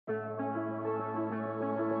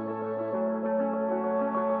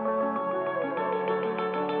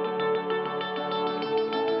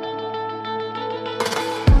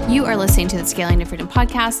You are listening to the Scaling to Freedom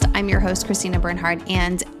podcast. I'm your host, Christina Bernhard,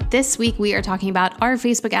 and this week we are talking about, are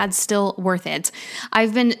Facebook ads still worth it?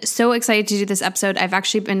 I've been so excited to do this episode. I've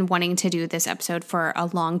actually been wanting to do this episode for a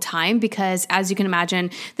long time because, as you can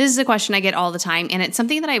imagine, this is a question I get all the time, and it's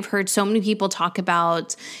something that I've heard so many people talk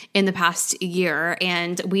about in the past year,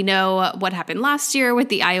 and we know what happened last year with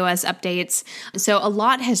the iOS updates. So a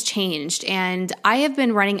lot has changed, and I have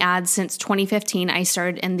been running ads since 2015. I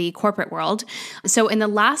started in the corporate world. So in the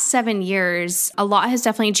last 7 years, a lot has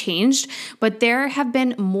definitely changed, but there have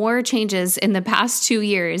been more changes in the past 2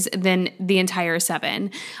 years than the entire 7.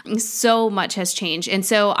 So much has changed. And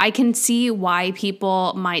so I can see why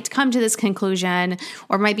people might come to this conclusion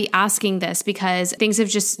or might be asking this because things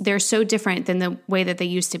have they're so different than the way that they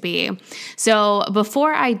used to be. So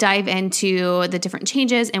before I dive into the different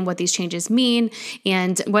changes and what these changes mean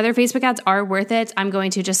and whether Facebook ads are worth it, I'm going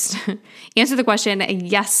to just answer the question.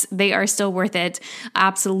 Yes, they are still worth it.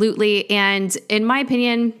 Absolutely. And in my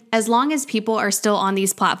opinion, as long as people are still on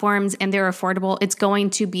these platforms and they're affordable, it's going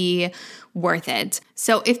to be worth it.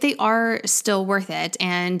 So if they are still worth it,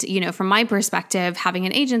 and from my perspective, having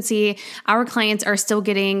an agency, our clients are still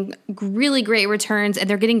getting really great returns and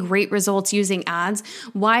they're getting great results using ads.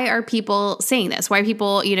 Why are people saying this? Why are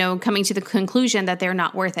people, coming to the conclusion that they're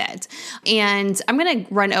not worth it? And I'm going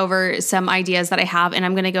to run over some ideas that I have, and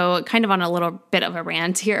I'm going to go kind of on a little bit of a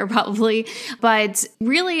rant here probably. But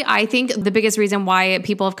really, I think the biggest reason why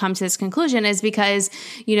people have come to this conclusion is because,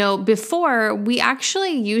 before we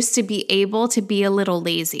actually used to be able to be a little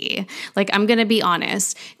lazy. Like, I'm going to be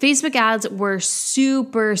honest. Facebook ads were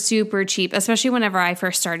super, super cheap, especially whenever I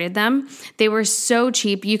first started them. They were so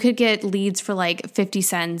cheap. You could get leads for like 50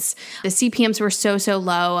 cents. The CPMs were so, so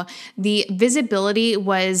low. The visibility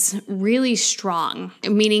was really strong,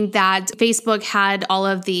 meaning that Facebook had all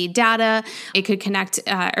of the data. It could connect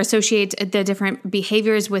or associate the different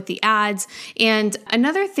behaviors with the ads. And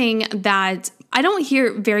another thing that I don't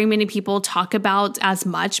hear very many people talk about as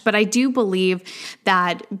much, but I do believe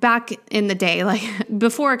that back in the day, like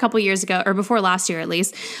before a couple years ago, or before last year at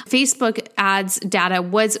least, Facebook ads data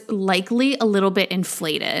was likely a little bit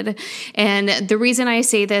inflated. And the reason I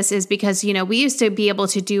say this is because, we used to be able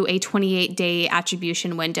to do a 28-day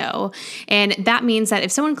attribution window. And that means that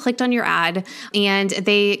if someone clicked on your ad and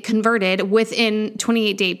they converted within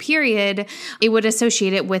 28-day period, it would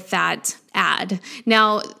associate it with that ad.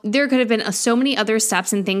 Now, there could have been so many other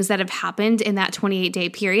steps and things that have happened in that 28-day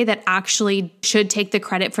period that actually should take the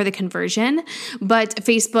credit for the conversion, but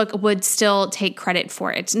Facebook would still take credit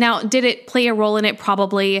for it. Now, did it play a role in it?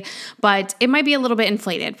 Probably, but it might be a little bit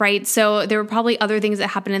inflated, right? So there were probably other things that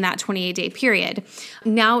happened in that 28-day period.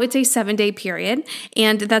 Now it's a 7-day period,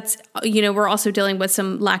 and that's, we're also dealing with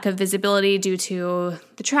some lack of visibility due to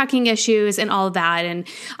the tracking issues and all of that, and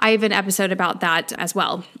I have an episode about that as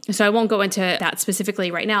well. So I won't go into that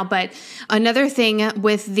specifically right now, but another thing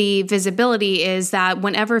with the visibility is that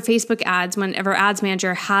whenever Ads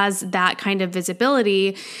Manager has that kind of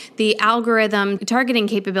visibility, the algorithm targeting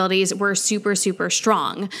capabilities were super, super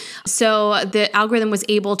strong. So the algorithm was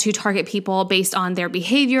able to target people based on their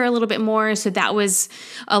behavior a little bit more. So that was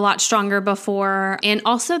a lot stronger before. And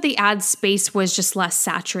also the ad space was just less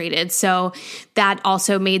saturated. So that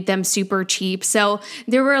also made them super cheap. So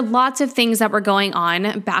there were lots of things that were going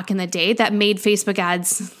on back in the day that made Facebook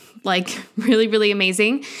ads like really, really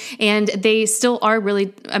amazing. And they still are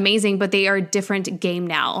really amazing, but they are a different game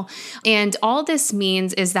now. And all this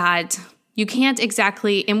means is that you can't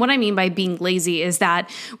exactly, and what I mean by being lazy is that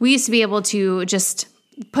we used to be able to just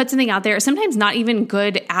put something out there, sometimes not even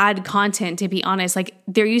good ad content, to be honest. Like,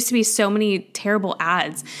 there used to be so many terrible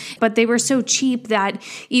ads, but they were so cheap that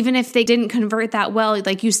even if they didn't convert that well,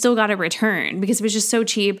 like, you still got a return because it was just so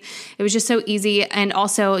cheap. It was just so easy. And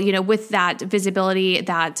also, with that visibility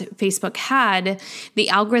that Facebook had, the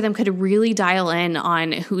algorithm could really dial in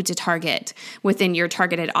on who to target within your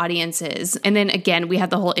targeted audiences. And then again, we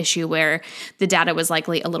had the whole issue where the data was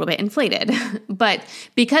likely a little bit inflated. But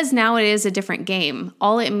because now it is a different game,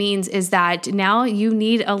 all it means is that now you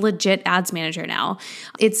need a legit ads manager now.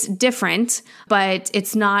 It's different, but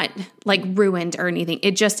it's not like ruined or anything.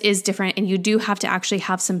 It just is different. And you do have to actually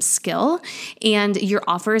have some skill, and your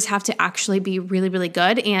offers have to actually be really, really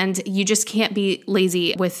good. And you just can't be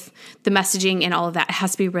lazy with the messaging and all of that. It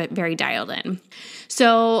has to be very dialed in.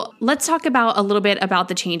 So let's talk about a little bit about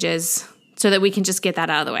the changes so that we can just get that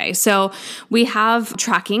out of the way. So we have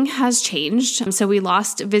tracking has changed. So we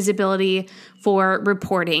lost visibility for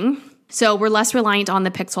reporting. So we're less reliant on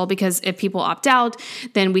the pixel because if people opt out,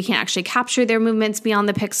 then we can't actually capture their movements beyond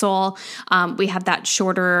the pixel. We have that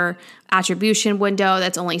shorter attribution window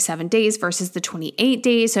that's only 7 days versus the 28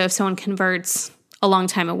 days. So if someone converts a long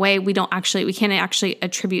time away. We can't actually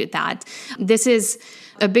attribute that. This is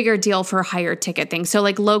a bigger deal for higher ticket things. So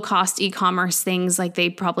like low cost e-commerce things, like they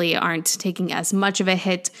probably aren't taking as much of a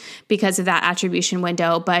hit because of that attribution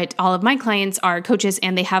window. But all of my clients are coaches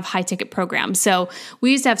and they have high ticket programs. So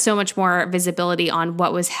we used to have so much more visibility on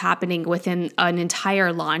what was happening within an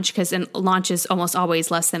entire launch, because a launch is almost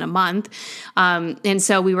always less than a month. And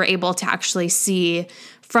so we were able to actually see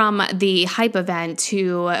from the hype event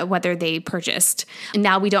to whether they purchased. And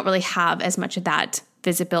now we don't really have as much of that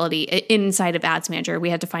visibility inside of Ads Manager. We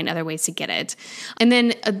had to find other ways to get it. And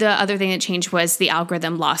then the other thing that changed was the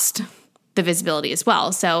algorithm lost the visibility as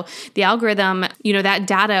well. So the algorithm, that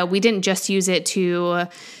data, we didn't just use it to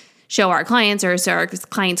show our clients or so our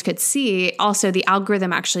clients could see. Also, the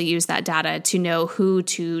algorithm actually used that data to know who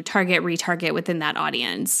to target, retarget within that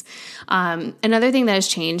audience. Another thing that has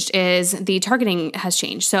changed is the targeting has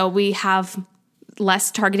changed. So we have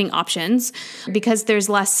less targeting options because there's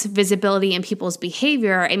less visibility in people's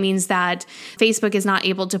behavior. It means that Facebook is not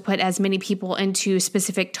able to put as many people into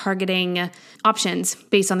specific targeting options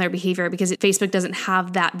based on their behavior because Facebook doesn't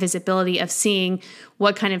have that visibility of seeing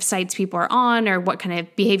what kind of sites people are on or what kind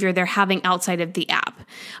of behavior they're having outside of the app.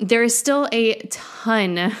 There is still a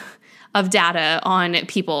ton of data on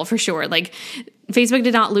people for sure. Like Facebook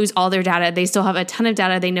did not lose all their data. They still have a ton of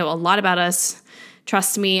data. They know a lot about us.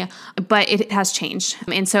 Trust me, but it has changed.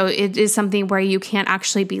 And so it is something where you can't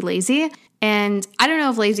actually be lazy. And I don't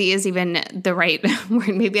know if lazy is even the right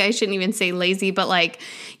word. Maybe I shouldn't even say lazy, but like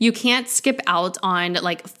you can't skip out on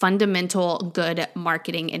like fundamental good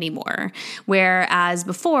marketing anymore. Whereas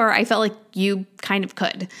before, I felt like you kind of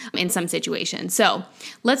could in some situations. So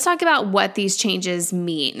let's talk about what these changes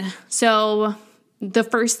mean. So the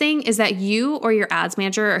first thing is that you or your ads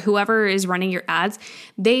manager or whoever is running your ads,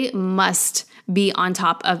 they must be on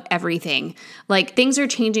top of everything. Like things are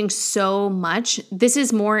changing so much. This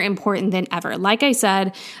is more important than ever. Like I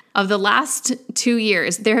said, of the last 2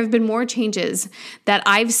 years, there have been more changes that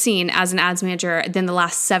I've seen as an ads manager than the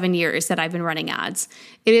last 7 years that I've been running ads.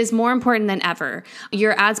 It is more important than ever.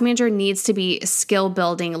 Your ads manager needs to be skill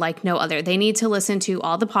building like no other. They need to listen to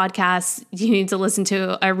all the podcasts. You need to listen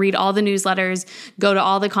to, read all the newsletters, go to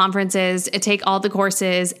all the conferences, take all the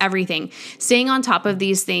courses, everything. Staying on top of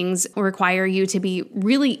these things require you to be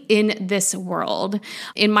really in this world.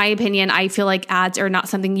 In my opinion, I feel like ads are not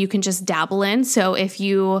something you can just dabble in. So if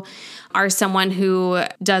you are someone who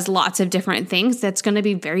does lots of different things, that's going to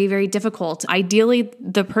be very, very difficult. Ideally,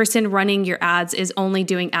 the person running your ads is only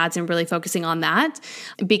doing ads and really focusing on that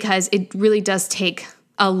because it really does take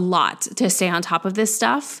a lot to stay on top of this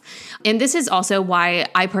stuff. And this is also why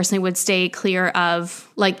I personally would stay clear of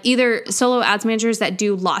like either solo ads managers that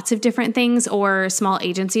do lots of different things or small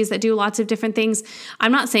agencies that do lots of different things.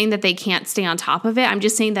 I'm not saying that they can't stay on top of it. I'm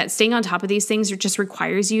just saying that staying on top of these things just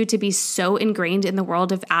requires you to be so ingrained in the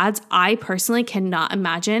world of ads. I personally cannot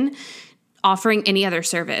imagine offering any other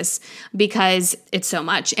service because it's so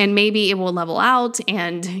much. And maybe it will level out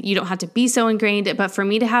and you don't have to be so ingrained. But for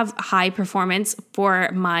me to have high performance for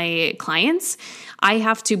my clients, I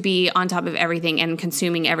have to be on top of everything and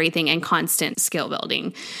consuming everything and constant skill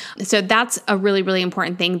building. So that's a really, really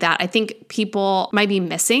important thing that I think people might be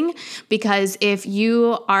missing, because if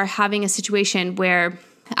you are having a situation where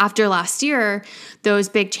after last year, those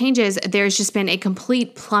big changes, there's just been a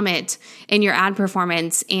complete plummet in your ad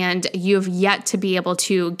performance and you've yet to be able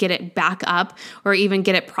to get it back up or even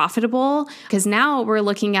get it profitable, because now we're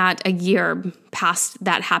looking at a year past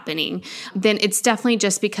that happening, then it's definitely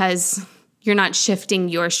just because you're not shifting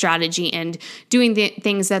your strategy and doing the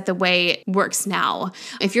things that the way it works now.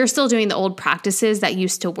 If you're still doing the old practices that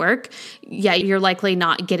used to work, yeah, you're likely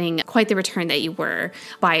not getting quite the return that you were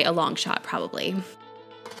by a long shot, probably.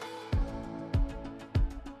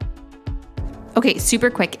 Okay, super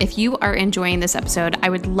quick. If you are enjoying this episode, I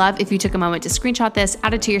would love if you took a moment to screenshot this,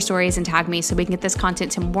 add it to your stories, and tag me so we can get this content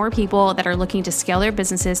to more people that are looking to scale their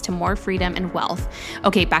businesses to more freedom and wealth.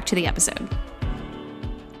 Okay, back to the episode.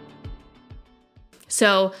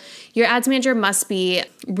 So your ads manager must be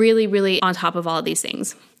really, really on top of all of these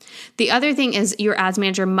things. The other thing is your ads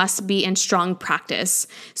manager must be in strong practice.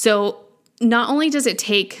 So not only does it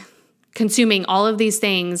take consuming all of these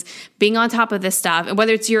things, being on top of this stuff, and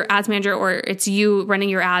whether it's your ads manager or it's you running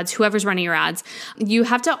your ads, whoever's running your ads, you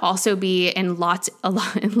have to also be in lots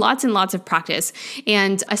and lots of practice.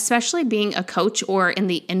 And especially being a coach or in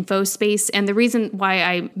the info space. And the reason why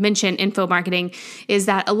I mention info marketing is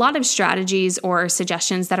that a lot of strategies or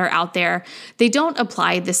suggestions that are out there, they don't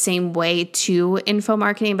apply the same way to info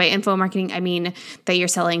marketing. By info marketing, I mean that you're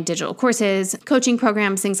selling digital courses, coaching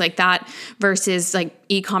programs, things like that, versus like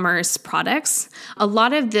e-commerce products. A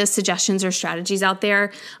lot of the suggestions or strategies out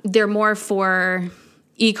there, they're more for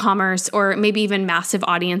e-commerce or maybe even massive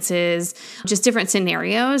audiences, just different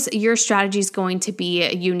scenarios. Your strategy is going to be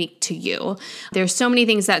unique to you. There's so many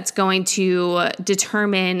things that's going to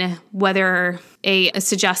determine whether a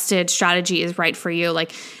suggested strategy is right for you,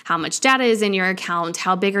 like how much data is in your account,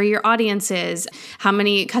 how big are your audiences, how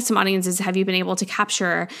many custom audiences have you been able to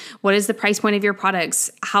capture, what is the price point of your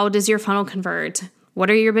products, how does your funnel convert, what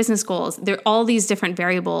are your business goals? There are all these different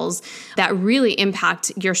variables that really impact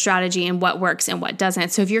your strategy and what works and what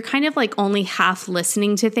doesn't. So if you're kind of like only half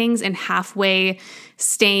listening to things and halfway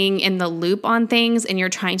staying in the loop on things and you're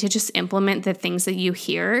trying to just implement the things that you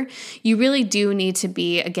hear, you really do need to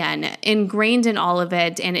be, again, ingrained in all of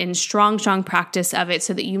it and in strong practice of it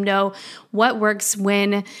so that you know what works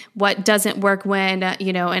when, what doesn't work when,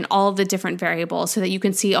 and all the different variables so that you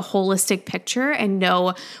can see a holistic picture and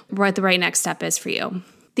know what the right next step is for you.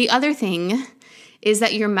 The other thing is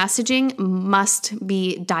that your messaging must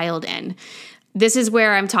be dialed in. This is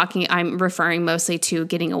where I'm referring mostly to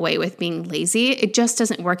getting away with being lazy. It just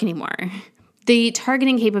doesn't work anymore. The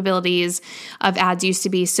targeting capabilities of ads used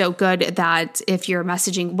to be so good that if your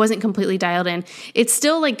messaging wasn't completely dialed in, it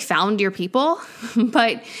still like found your people.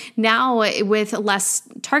 But now with less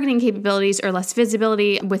targeting capabilities or less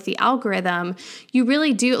visibility with the algorithm, you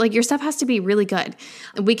really do, like your stuff has to be really good.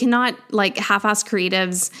 We cannot like half-ass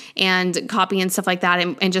creatives and copy and stuff like that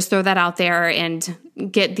and just throw that out there and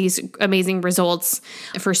get these amazing results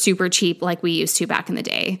for super cheap like we used to back in the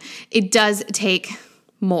day. It does take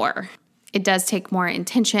more. It does take more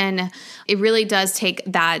intention. It really does take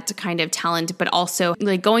that kind of talent, but also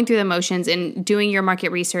like going through the motions and doing your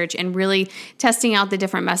market research and really testing out the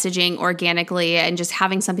different messaging organically and just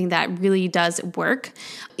having something that really does work.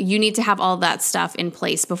 You need to have all that stuff in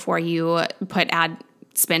place before you put ad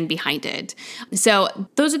spend behind it. So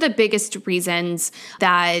those are the biggest reasons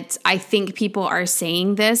that I think people are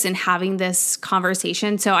saying this and having this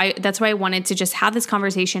conversation. So that's why I wanted to just have this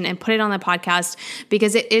conversation and put it on the podcast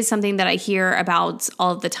because it is something that I hear about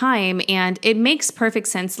all the time and it makes perfect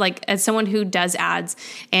sense. Like as someone who does ads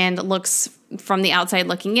and looks from the outside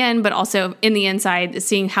looking in, but also in the inside,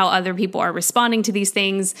 seeing how other people are responding to these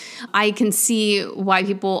things, I can see why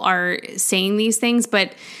people are saying these things,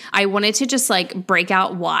 but I wanted to just like break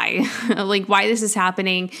out why, like why this is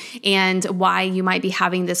happening and why you might be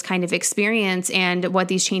having this kind of experience and what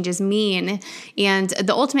these changes mean. And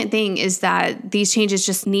the ultimate thing is that these changes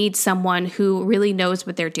just need someone who really knows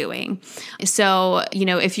what they're doing. So,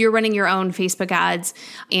 if you're running your own Facebook ads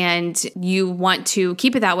and you want to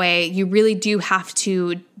keep it that way, you really do have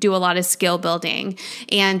to do a lot of skill building.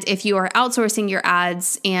 And if you are outsourcing your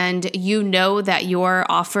ads and you know that your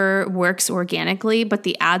offer works organically, but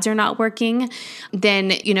the ads are not working,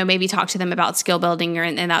 then, maybe talk to them about skill building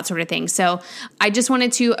and that sort of thing. So I just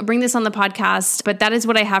wanted to bring this on the podcast, but that is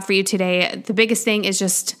what I have for you today. The biggest thing is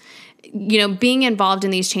just being involved in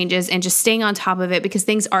these changes and just staying on top of it because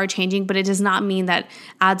things are changing, but it does not mean that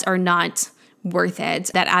ads are not worth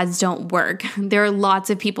it, that ads don't work. There are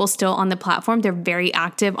lots of people still on the platform. They're very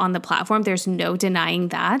active on the platform. There's no denying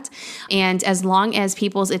that. And as long as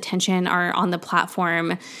people's attention are on the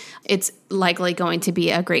platform, it's likely going to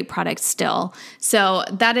be a great product still. So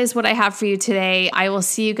that is what I have for you today. I will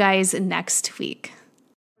see you guys next week.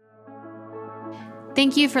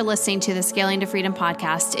 Thank you for listening to the Scaling to Freedom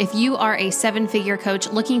podcast. If you are a 7-figure coach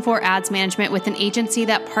looking for ads management with an agency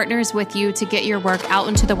that partners with you to get your work out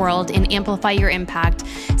into the world and amplify your impact,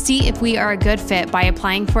 see if we are a good fit by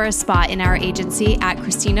applying for a spot in our agency at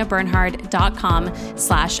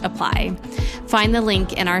ChristinaBernhard.com/apply. Find the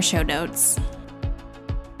link in our show notes.